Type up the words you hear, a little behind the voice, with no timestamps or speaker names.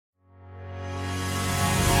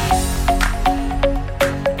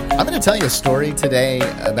I'm going to tell you a story today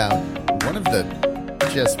about one of the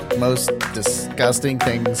just most disgusting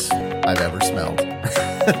things I've ever smelled.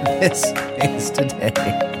 This is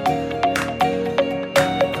Today.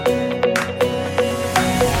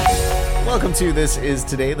 Welcome to This Is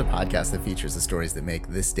Today, the podcast that features the stories that make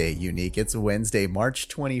this day unique. It's Wednesday, March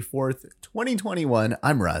 24th, 2021.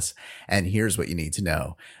 I'm Russ, and here's what you need to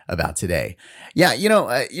know about today. Yeah, you're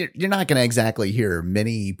not going to exactly hear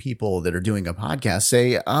many people that are doing a podcast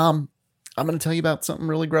say, I'm going to tell you about something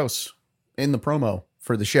really gross in the promo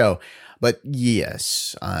for the show. But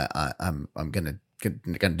yes, I'm going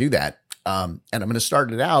to do that. And I'm going to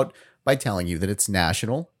start it out by telling you that it's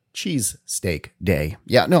National Cheesesteak Day.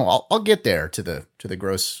 Yeah, no, I'll get there to the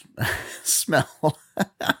gross smell.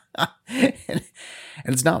 and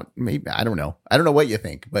it's not, maybe, I don't know what you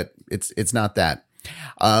think, but it's not that.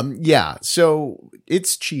 Yeah, so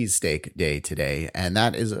it's Cheesesteak Day today, and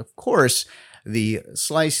that is, of course, the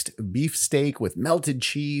sliced beef steak with melted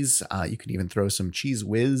cheese. You can even throw some Cheez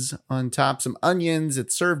Whiz on top, some onions.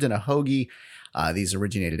 It's served in a hoagie. These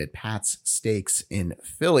originated at Pat's Steaks in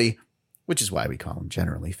Philly, which is why we call them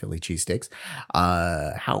generally Philly cheesesteaks.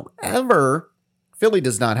 However, Philly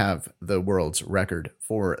does not have the world's record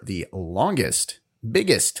for the longest,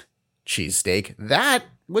 biggest cheesesteak. That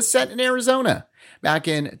was set in Arizona back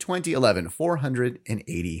in 2011,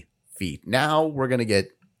 480 feet. Now we're going to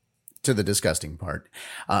get to the disgusting part.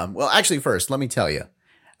 Well, actually, first, let me tell you,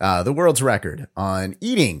 the world's record on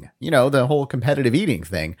eating, the whole competitive eating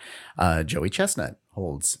thing, Joey Chestnut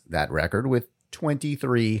holds that record with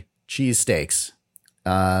 23 cheesesteaks.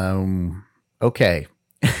 Okay.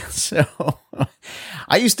 So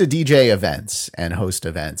I used to DJ events and host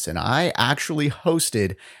events, and I actually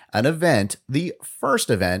hosted an event, the first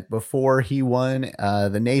event before he won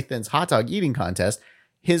the Nathan's hot dog eating contest,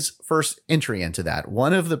 his first entry into that.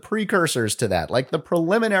 One of the precursors to that, like the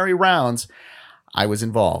preliminary rounds, I was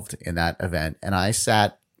involved in that event, and I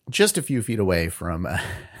sat just a few feet away from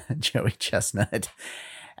Joey Chestnut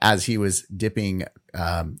as he was dipping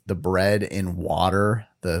the bread in water,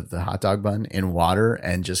 the hot dog bun in water,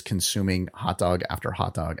 and just consuming hot dog after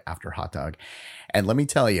hot dog after hot dog. And let me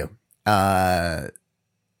tell you, after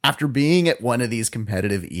being at one of these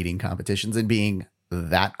competitive eating competitions and being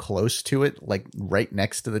that close to it, like right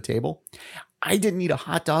next to the table, I didn't eat a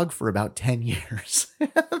hot dog for about 10 years.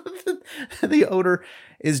 The odor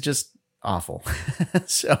is just awful.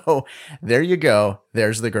 So there you go.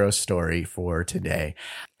 There's the gross story for today.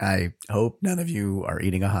 I hope none of you are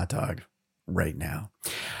eating a hot dog right now.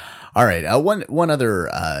 All right. One other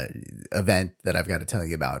event that I've got to tell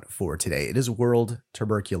you about for today. It is World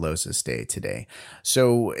Tuberculosis Day today.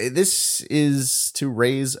 So this is to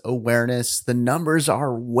raise awareness. The numbers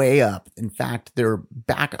are way up. In fact, they're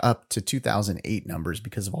back up to 2008 numbers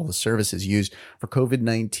because of all the services used for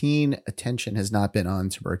COVID-19. Attention has not been on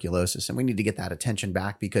tuberculosis, and we need to get that attention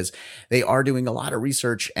back because they are doing a lot of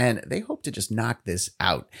research and they hope to just knock this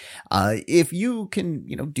out. If you can,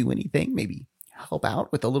 do anything, maybe help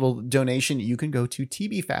out with a little donation, you can go to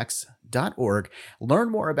tbfacts.org, learn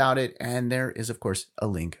more about it, and there is, of course, a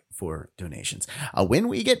link for donations. When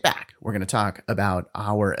we get back, we're going to talk about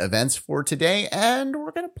our events for today, and we're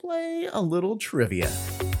going to play a little trivia.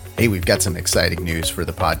 Hey, we've got some exciting news for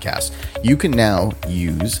the podcast. You can now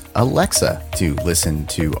use Alexa to listen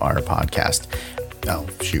to our podcast. Oh,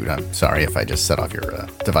 shoot, I'm sorry if I just set off your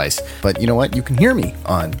device. But you know what? You can hear me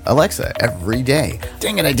on Alexa every day.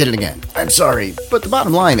 Dang it, I did it again. I'm sorry. But the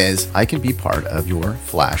bottom line is I can be part of your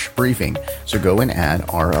flash briefing. So go and add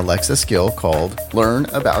our Alexa skill called Learn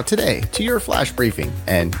About Today to your flash briefing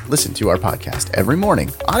and listen to our podcast every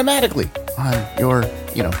morning automatically on your,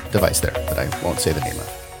 device there that I won't say the name of.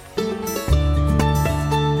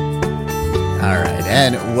 All right,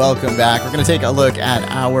 and welcome back. We're going to take a look at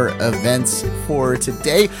our events for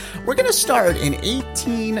today. We're going to start in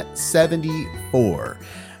 1874.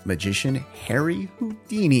 Magician Harry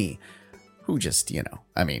Houdini, who just,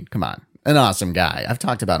 come on, an awesome guy. I've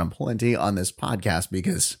talked about him plenty on this podcast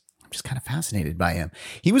because I'm just kind of fascinated by him.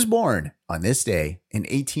 He was born on this day in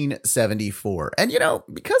 1874. And,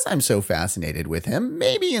 because I'm so fascinated with him,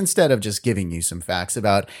 maybe instead of just giving you some facts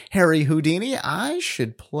about Harry Houdini, I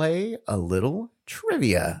should play a little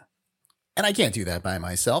trivia. And I can't do that by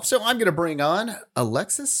myself, so I'm going to bring on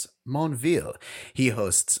Alexis Monville. He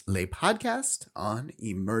hosts Le Podcast on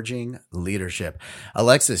Emerging Leadership.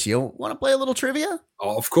 Alexis, you want to play a little trivia?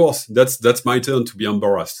 Oh, of course. That's my turn to be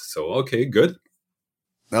embarrassed. So, okay, good.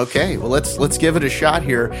 Okay, well, let's give it a shot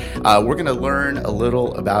here. We're going to learn a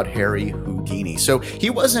little about Harry Houdini. So he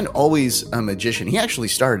wasn't always a magician. He actually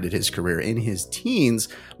started his career in his teens,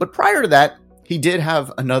 but prior to that, he did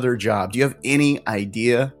have another job. Do you have any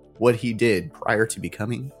idea what he did prior to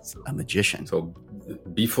becoming a magician. So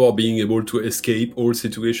before being able to escape all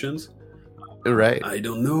situations, Right. I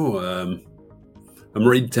don't know. I'm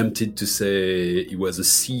really tempted to say he was a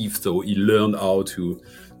thief, so he learned how to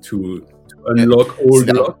unlock all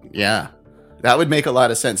the lock. Yeah, that would make a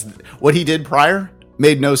lot of sense. What he did prior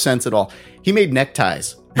made no sense at all. He made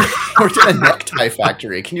neckties. Worked at a necktie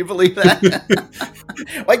factory. Can you believe that?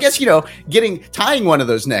 Well, I guess, tying one of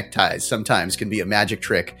those neckties sometimes can be a magic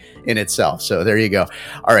trick in itself. So there you go.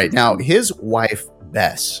 All right. Now, his wife,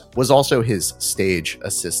 Bess, was also his stage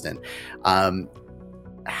assistant.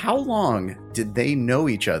 How long did they know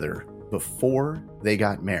each other before they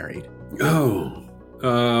got married?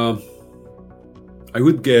 I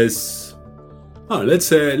would guess. Let's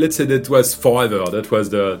say that was forever. That was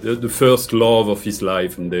the first love of his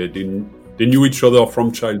life, and they knew each other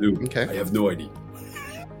from childhood. Okay. I have no idea.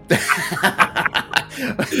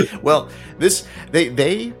 Well,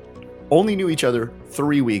 they only knew each other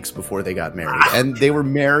 3 weeks before they got married, and they were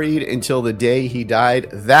married until the day he died.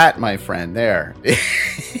 That, my friend, there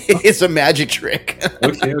is a magic trick.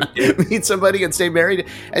 Okay. Meet somebody and stay married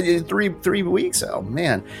in 3 weeks. Oh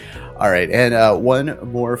man! All right, and one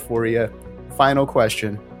more for you. Final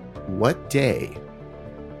question: what day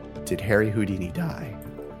did Harry Houdini die?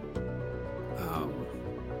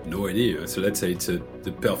 No idea. So let's say it's the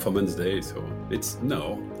performance day. So it's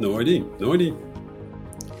no idea.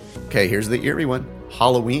 Okay, here's the eerie one: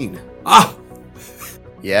 Halloween.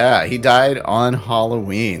 Yeah, he died on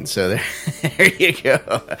Halloween. So there you go.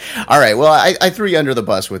 All right. Well, I threw you under the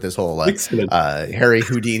bus with this whole Harry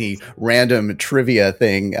Houdini random trivia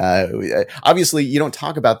thing. Obviously, you don't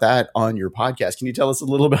talk about that on your podcast. Can you tell us a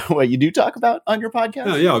little bit what you do talk about on your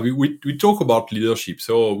podcast? Yeah. We talk about leadership.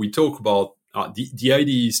 So we talk about the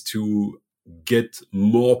idea is to get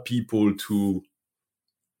more people to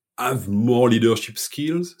have more leadership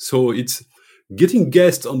skills. So it's getting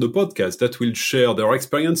guests on the podcast that will share their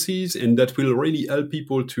experiences and that will really help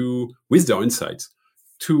people with their insights,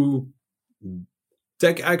 to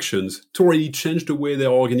take actions to really change the way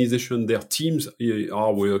their organization, their teams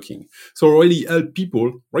are working. So really help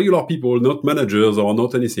people, regular people, not managers or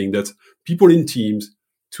not anything, that's people in teams,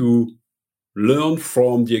 to learn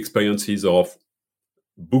from the experiences of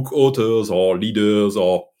book authors or leaders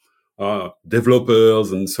or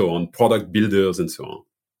developers and so on, product builders and so on.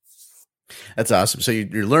 That's awesome. So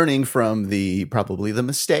you're learning from probably the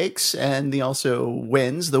mistakes and the also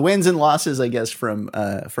wins and losses, I guess, from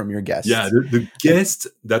your guests. Yeah, the guests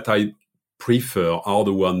that I prefer are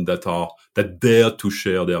the ones that dare to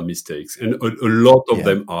share their mistakes, and a lot of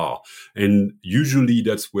them are. And usually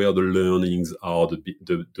that's where the learnings are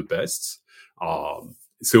the best.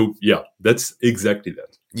 So yeah, that's exactly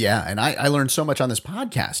that. Yeah, and I learned so much on this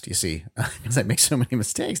podcast, you see, because I make so many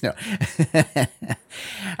mistakes. No,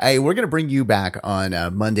 hey, we're going to bring you back on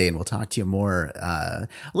Monday, and we'll talk to you more, a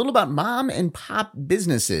little about mom and pop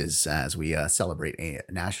businesses as we celebrate a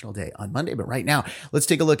national day on Monday. But right now, let's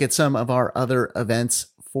take a look at some of our other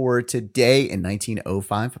events for today. In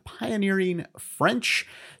 1905, pioneering French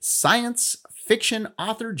science fiction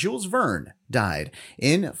author Jules Verne died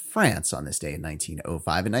in France on this day in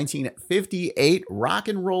 1905. In 1958, rock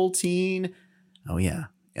and roll teen,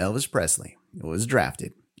 Elvis Presley was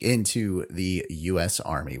drafted into the U.S.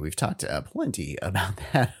 Army. We've talked plenty about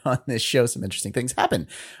that on this show. Some interesting things happened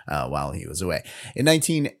while he was away. In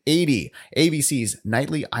 1980, ABC's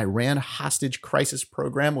nightly Iran hostage crisis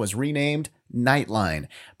program was renamed Nightline.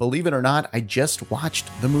 Believe it or not, I just watched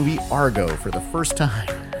the movie Argo for the first time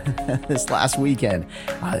this last weekend.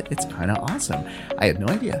 It's kind of awesome. I had no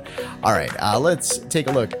idea. All right, let's take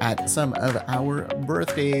a look at some of our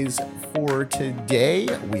birthdays for today.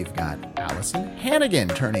 We've got Allison Hannigan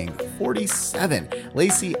turning 47.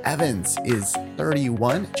 Lacey Evans is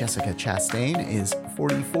 31. Jessica Chastain is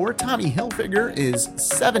 44. Tommy Hilfiger is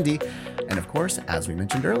 70. And of course, as we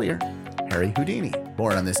mentioned earlier, Harry Houdini,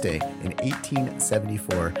 born on this day in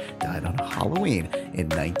 1874, died on Halloween in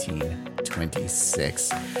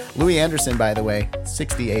 1926. Louis Anderson, by the way,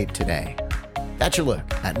 68 today. That's your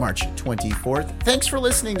look at March 24th. Thanks for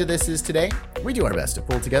listening to This Is Today. We do our best to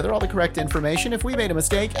pull together all the correct information. If we made a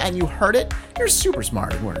mistake and you heard it, you're super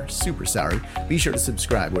smart and we're super sorry. Be sure to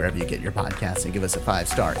subscribe wherever you get your podcasts and give us a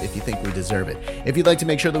 5-star if you think we deserve it. If you'd like to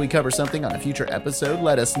make sure that we cover something on a future episode,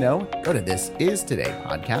 let us know. Go to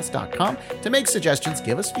thisistodaypodcast.com to make suggestions,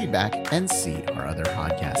 give us feedback, and see our other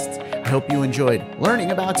podcasts. I hope you enjoyed learning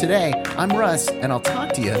about today. I'm Russ, and I'll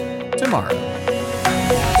talk to you tomorrow.